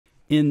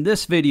In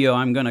this video,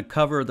 I'm going to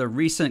cover the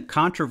recent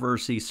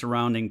controversy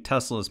surrounding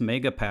Tesla's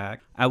Megapack.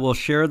 I will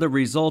share the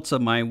results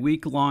of my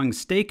week-long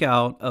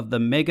stakeout of the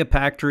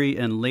Megafactory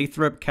in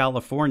Lathrop,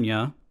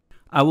 California.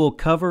 I will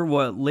cover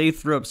what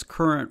Lathrop's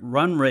current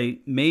run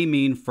rate may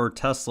mean for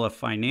Tesla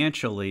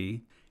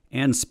financially,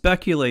 and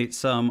speculate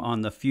some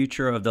on the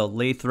future of the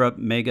Lathrop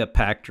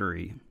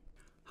Megafactory.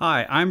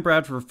 Hi, I'm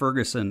Halter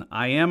Ferguson.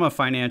 I am a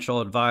financial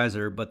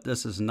advisor, but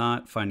this is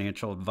not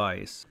financial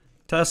advice.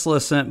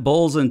 Tesla sent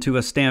bulls into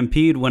a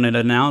stampede when it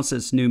announced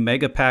its new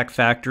Megapack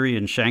factory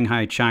in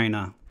Shanghai,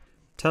 China.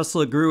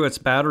 Tesla grew its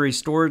battery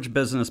storage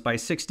business by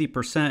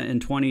 60% in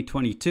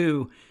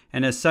 2022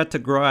 and is set to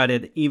grow at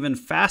an even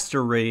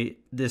faster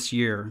rate this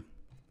year.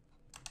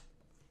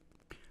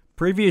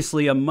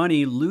 Previously a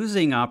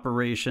money-losing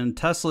operation,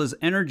 Tesla's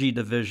energy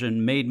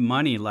division made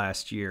money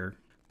last year.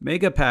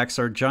 Megapacks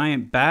are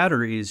giant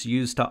batteries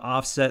used to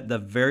offset the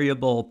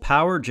variable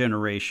power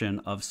generation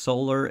of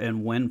solar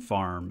and wind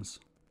farms.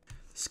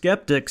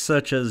 Skeptics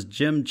such as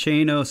Jim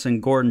Chanos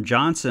and Gordon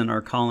Johnson are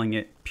calling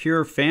it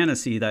pure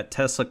fantasy that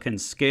Tesla can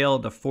scale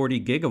to 40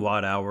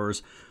 gigawatt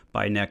hours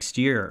by next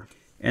year.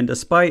 And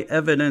despite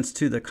evidence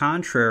to the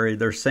contrary,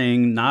 they're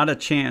saying not a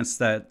chance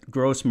that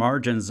gross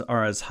margins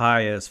are as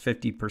high as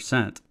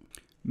 50%.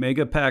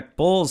 Megapack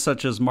bulls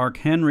such as Mark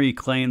Henry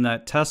claim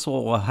that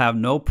Tesla will have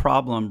no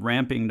problem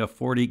ramping to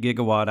 40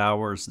 gigawatt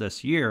hours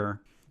this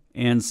year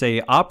and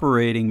say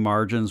operating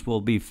margins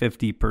will be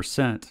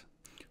 50%.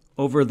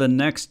 Over the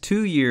next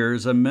 2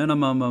 years, a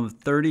minimum of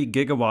 30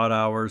 gigawatt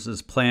hours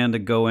is planned to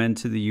go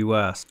into the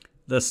U.S.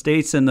 The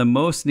states in the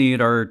most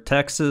need are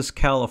Texas,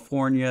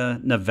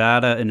 California,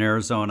 Nevada, and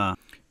Arizona.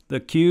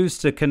 The queues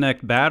to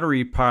connect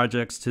battery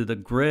projects to the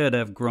grid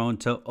have grown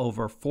to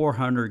over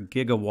 400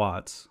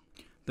 gigawatts.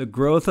 The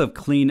growth of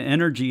clean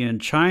energy in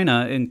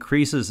China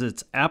increases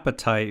its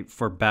appetite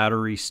for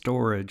battery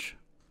storage.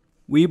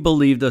 We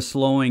believe the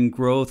slowing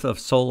growth of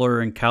solar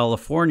in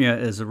California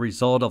is a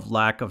result of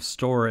lack of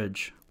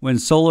storage. When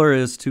solar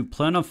is too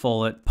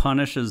plentiful, it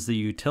punishes the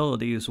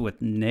utilities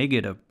with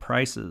negative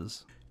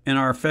prices. In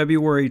our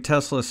February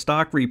Tesla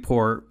stock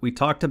report, we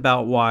talked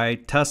about why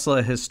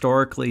Tesla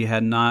historically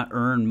had not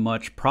earned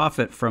much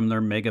profit from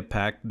their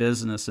Megapack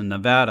business in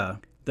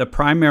Nevada. The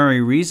primary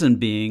reason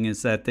being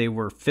is that they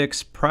were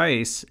fixed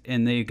price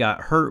and they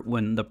got hurt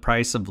when the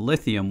price of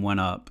lithium went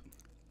up.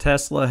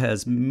 Tesla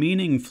has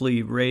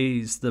meaningfully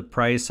raised the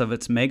price of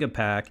its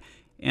Megapack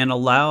and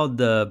allowed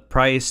the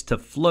price to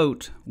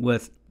float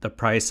with the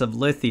price of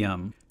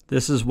lithium.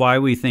 This is why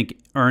we think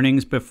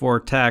earnings before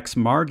tax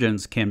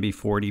margins can be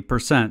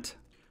 40%.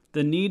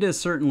 The need is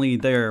certainly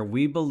there.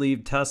 We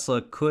believe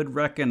Tesla could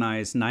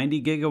recognize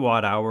 90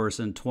 gigawatt hours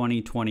in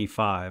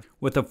 2025.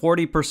 With a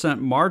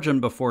 40%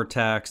 margin before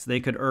tax, they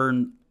could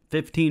earn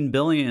 $15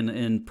 billion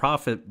in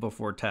profit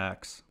before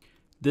tax.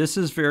 This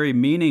is very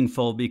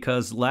meaningful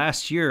because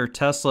last year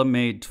Tesla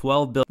made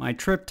 $12 billion. My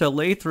trip to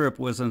Lathrop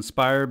was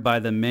inspired by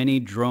the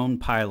many drone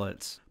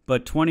pilots.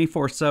 But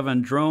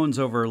 24/7 drones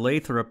over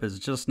Lathrop is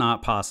just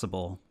not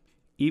possible.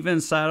 Even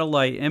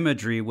satellite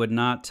imagery would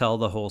not tell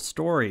the whole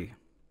story.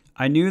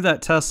 I knew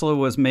that Tesla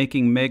was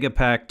making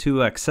Megapack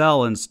 2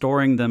 XL and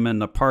storing them in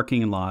the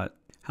parking lot.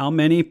 How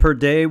many per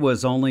day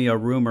was only a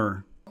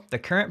rumor. The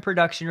current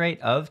production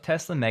rate of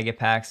Tesla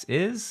Megapacks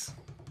is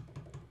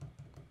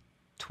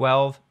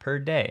 12 per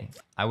day.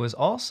 I was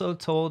also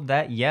told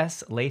that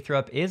yes,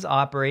 Lathrop is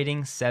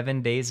operating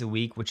 7 days a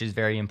week, which is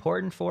very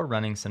important for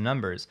running some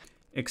numbers.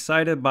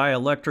 Excited by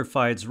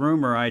Electrified's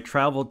rumor, I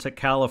traveled to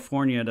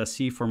California to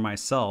see for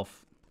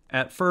myself.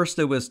 At first,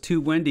 it was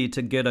too windy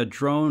to get a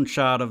drone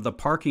shot of the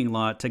parking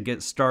lot to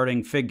get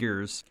starting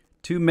figures.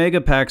 2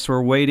 Megapacks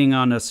were waiting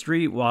on the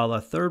street while a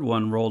third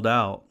one rolled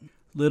out.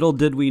 Little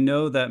did we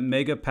know that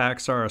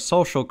Megapacks are a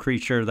social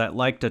creature that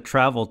like to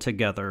travel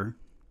together.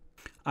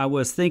 I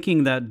was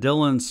thinking that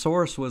Dylan's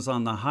source was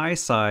on the high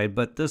side,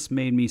 but this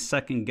made me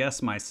second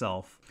guess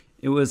myself.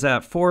 It was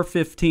at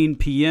 4:15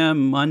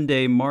 p.m.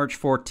 Monday, March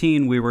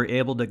 14, we were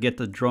able to get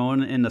the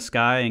drone in the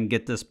sky and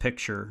get this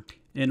picture.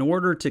 In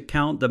order to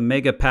count the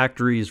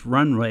Megafactory's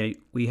run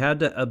rate, we had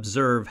to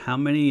observe how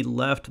many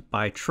left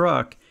by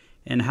truck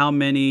and how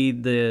many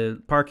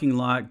the parking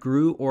lot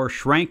grew or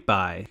shrank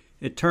by.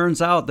 It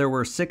turns out there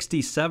were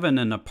 67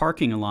 in the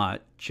parking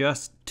lot,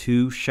 just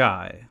 2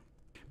 shy.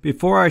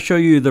 Before I show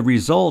you the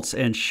results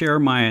and share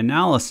my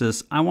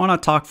analysis, I want to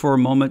talk for a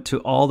moment to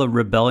all the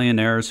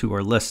rebellionaires who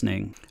are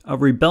listening. A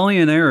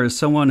rebellionaire is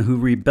someone who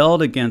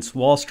rebelled against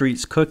Wall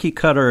Street's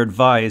cookie-cutter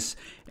advice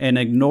and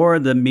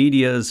ignored the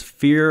media's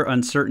fear,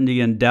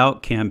 uncertainty, and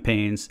doubt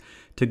campaigns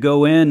to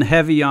go in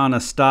heavy on a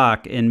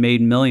stock and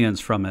made millions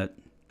from it.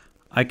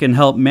 I can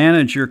help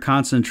manage your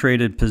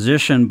concentrated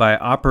position by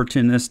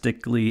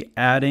opportunistically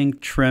adding,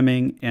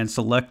 trimming, and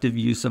selective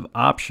use of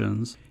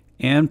options,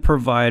 and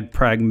provide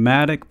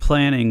pragmatic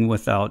planning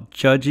without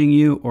judging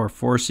you or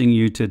forcing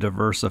you to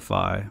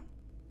diversify.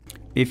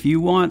 If you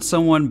want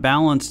someone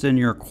balanced in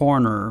your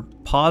corner,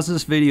 pause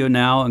this video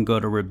now and go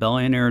to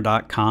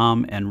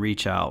rebellionaire.com and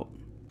reach out.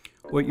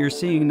 What you're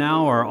seeing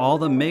now are all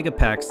the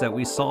Megapacks that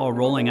we saw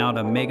rolling out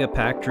of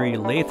Megafactory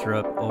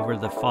Lathrop over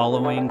the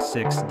following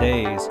 6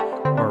 days,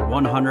 or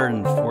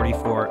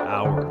 144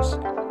 hours.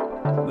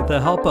 With the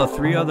help of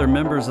 3 other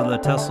members of the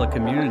Tesla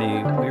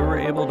community, we were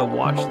able to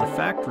watch the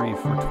factory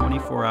for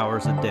 24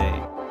 hours a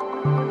day.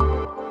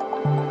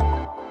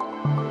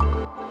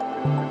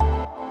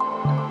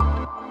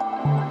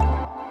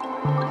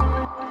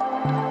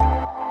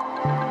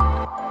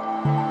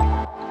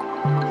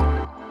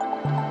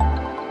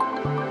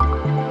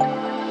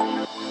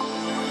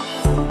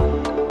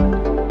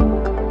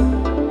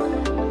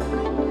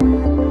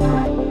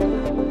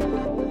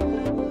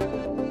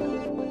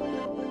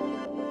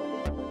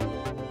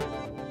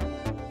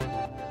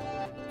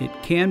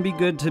 It can be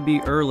good to be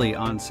early.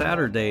 On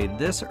Saturday,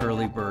 this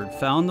early bird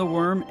found the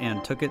worm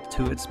and took it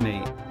to its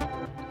mate.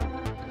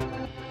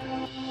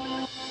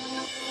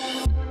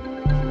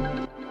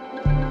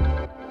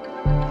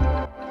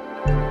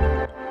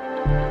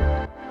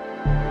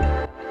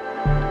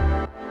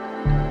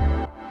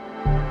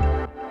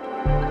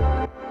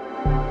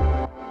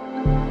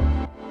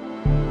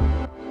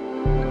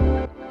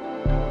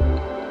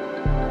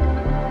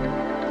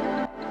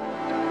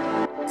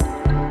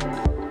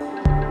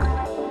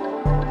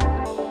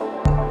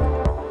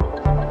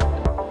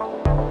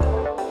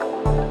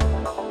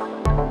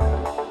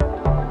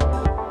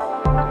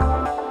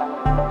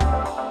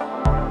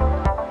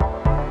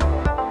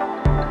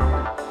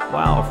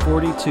 Wow,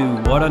 42,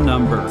 what a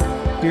number.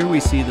 Here we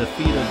see the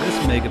feet of this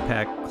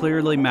Megapack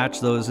clearly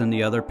match those in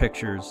the other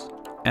pictures.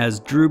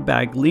 As Drew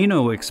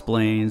Baglino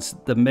explains,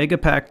 the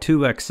Megapack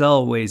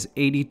 2XL weighs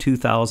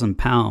 82,000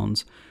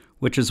 pounds,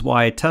 which is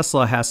why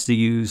Tesla has to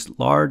use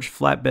large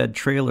flatbed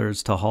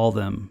trailers to haul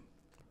them.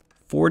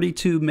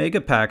 42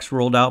 Megapacks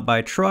rolled out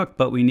by truck,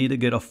 but we need to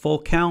get a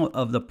full count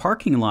of the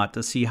parking lot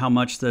to see how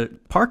much the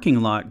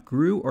parking lot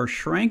grew or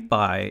shrank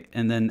by,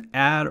 and then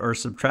add or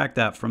subtract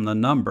that from the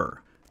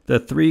number. The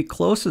 3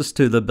 closest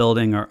to the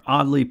building are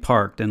oddly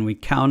parked, and we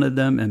counted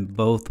them in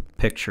both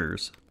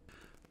pictures.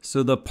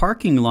 So the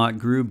parking lot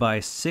grew by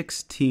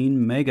 16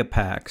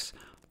 Megapacks.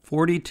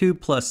 42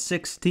 plus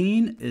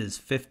 16 is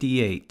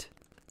 58.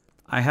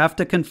 I have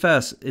to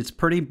confess, it's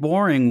pretty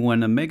boring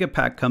when a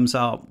Megapack comes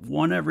out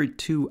 1 every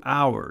 2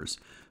 hours.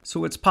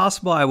 So it's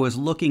possible I was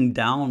looking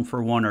down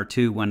for 1 or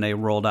 2 when they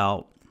rolled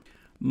out.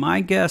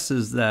 My guess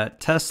is that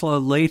Tesla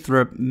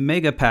Lathrop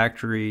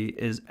Megafactory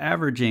is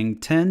averaging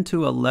 10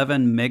 to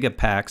 11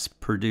 Megapacks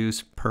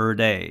produced per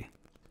day.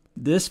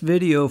 This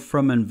video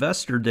from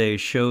Investor Day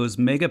shows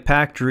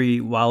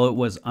Megafactory while it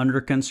was under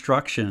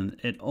construction.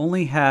 It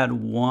only had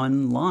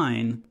 1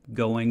 line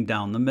going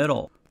down the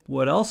middle.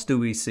 What else do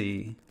we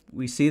see?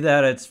 We see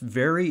that it's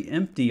very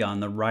empty on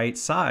the right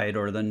side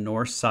or the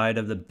north side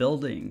of the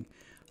building.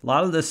 A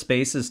lot of the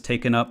space is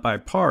taken up by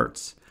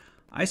parts.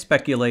 I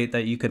speculate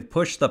that you could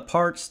push the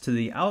parts to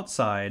the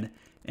outside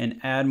and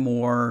add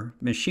more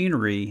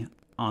machinery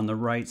on the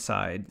right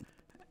side.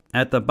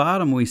 At the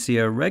bottom, we see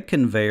a red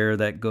conveyor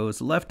that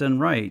goes left and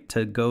right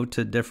to go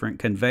to different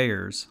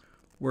conveyors.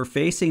 We're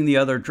facing the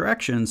other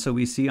direction, so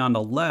we see on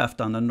the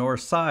left, on the north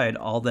side,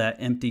 all that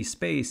empty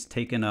space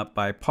taken up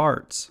by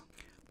parts.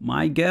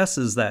 My guess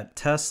is that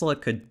Tesla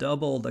could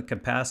double the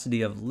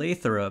capacity of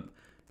Lathrop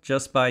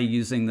just by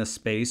using the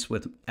space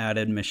with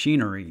added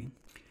machinery.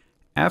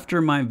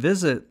 After my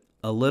visit,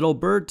 a little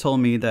bird told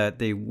me that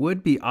they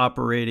would be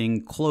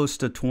operating close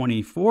to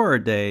 24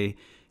 a day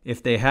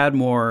if they had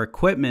more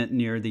equipment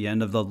near the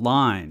end of the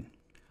line.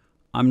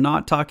 I'm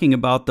not talking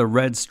about the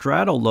red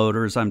straddle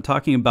loaders, I'm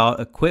talking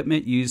about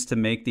equipment used to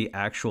make the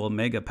actual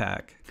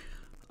Megapack.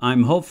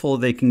 I'm hopeful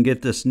they can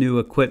get this new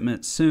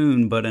equipment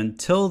soon, but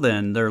until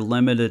then, they're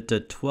limited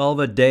to 12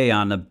 a day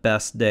on the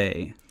best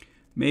day.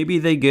 Maybe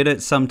they get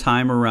it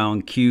sometime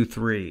around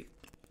Q3.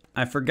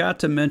 I forgot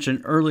to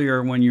mention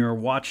earlier when you were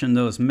watching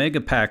those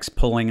Megapacks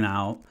pulling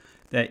out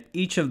that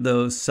each of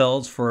those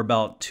sells for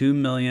about $2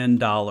 million.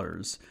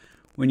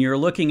 When you're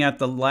looking at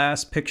the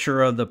last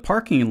picture of the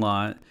parking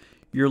lot,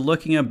 you're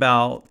looking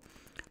about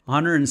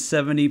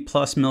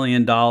 $170+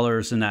 million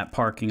in that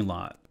parking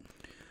lot.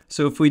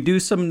 So if we do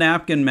some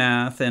napkin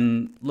math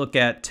and look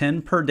at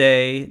 10 per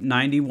day,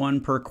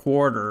 91 per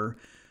quarter,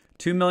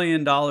 $2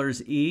 million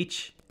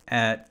each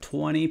at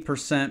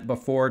 20%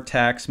 before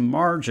tax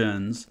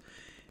margins,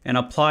 and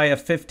apply a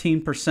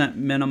 15%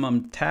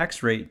 minimum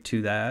tax rate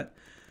to that,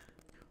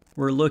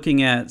 we're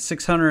looking at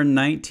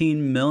 $619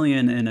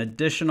 million in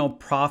additional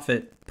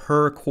profit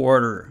per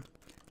quarter.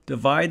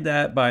 Divide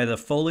that by the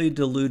fully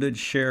diluted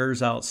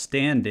shares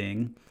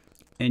outstanding,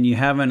 and you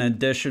have an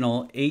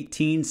additional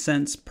 18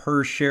 cents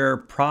per share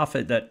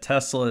profit that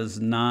Tesla is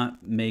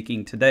not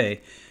making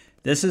today.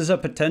 This is a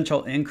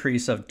potential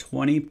increase of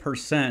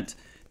 20%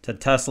 to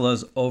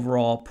Tesla's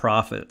overall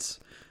profits.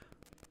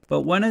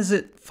 But when is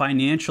it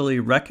financially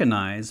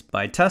recognized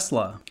by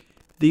Tesla?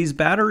 These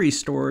battery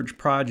storage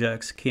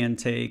projects can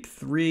take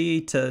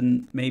 3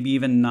 to maybe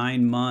even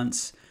 9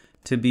 months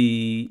to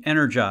be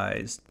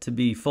energized, to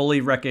be fully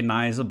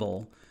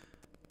recognizable.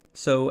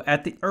 So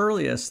at the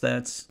earliest,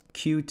 that's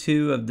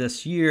Q2 of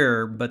this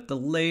year, but the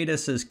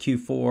latest is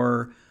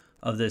Q4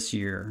 of this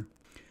year.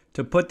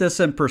 To put this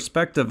in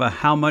perspective of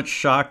how much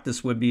shock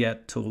this would be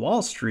to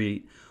Wall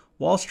Street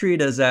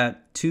is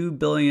at $2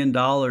 billion in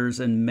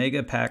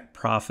Megapack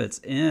profits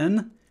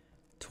in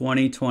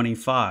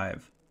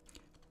 2025.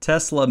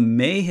 Tesla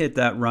may hit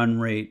that run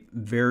rate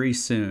very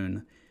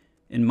soon.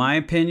 In my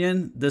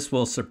opinion, this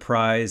will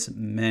surprise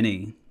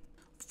many.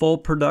 Full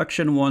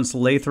production once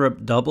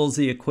Lathrop doubles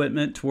the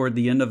equipment toward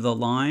the end of the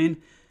line.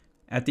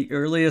 At the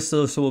earliest,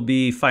 this will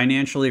be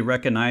financially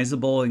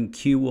recognizable in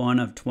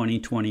Q1 of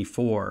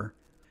 2024.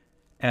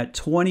 At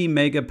 20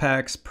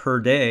 megapacks per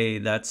day,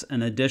 that's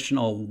an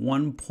additional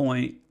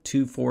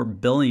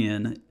 $1.24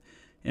 billion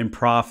in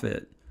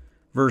profit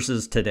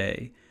versus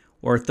today,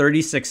 or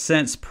 36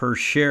 cents per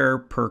share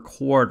per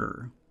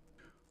quarter.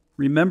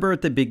 Remember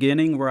at the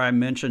beginning where I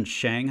mentioned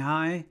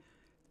Shanghai?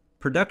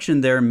 Production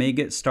there may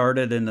get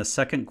started in the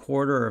second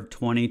quarter of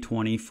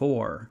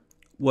 2024.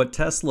 What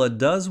Tesla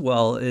does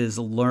well is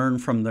learn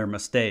from their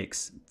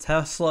mistakes.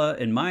 Tesla,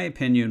 in my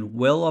opinion,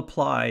 will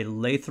apply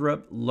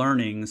Lathrop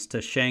learnings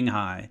to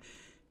Shanghai.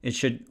 It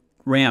should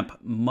ramp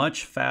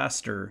much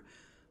faster,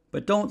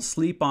 but don't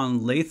sleep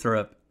on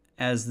Lathrop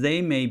as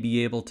they may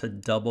be able to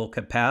double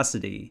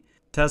capacity.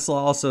 Tesla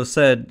also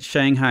said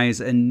Shanghai's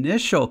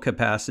initial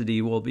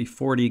capacity will be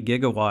 40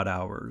 gigawatt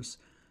hours.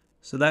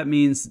 So that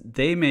means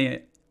they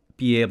may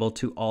be able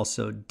to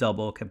also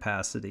double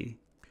capacity.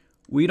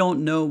 We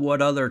don't know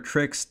what other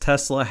tricks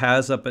Tesla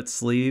has up its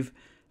sleeve.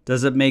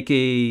 Does it make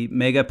a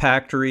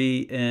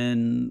megafactory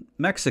in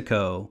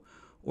Mexico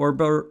or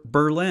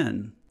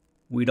Berlin?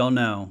 We don't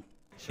know.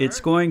 Sure. It's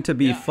going to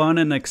be fun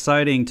and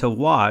exciting to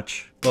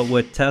watch, but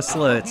with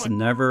Tesla, it's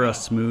never a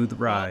smooth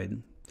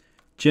ride.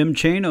 Jim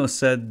Chano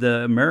said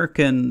the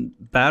American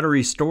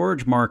battery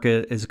storage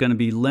market is going to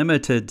be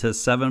limited to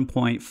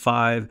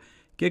 7.5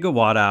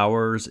 gigawatt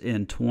hours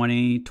in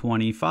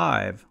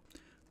 2025.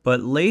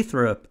 But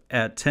Lathrop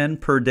at 10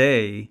 per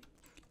day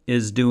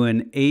is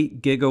doing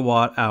 8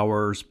 gigawatt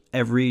hours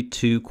every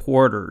 2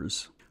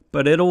 quarters.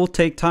 But it'll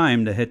take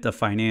time to hit the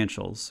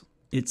financials.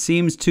 It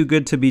seems too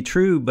good to be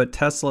true, but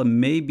Tesla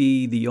may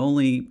be the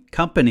only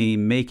company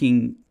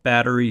making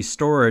battery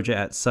storage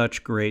at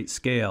such great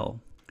scale.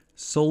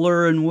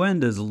 Solar and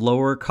wind is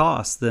lower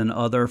cost than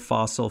other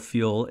fossil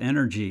fuel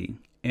energy,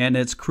 and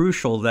it's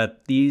crucial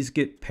that these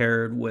get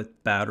paired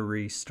with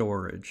battery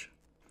storage.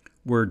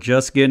 We're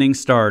just getting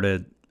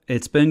started.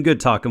 It's been good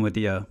talking with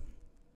you.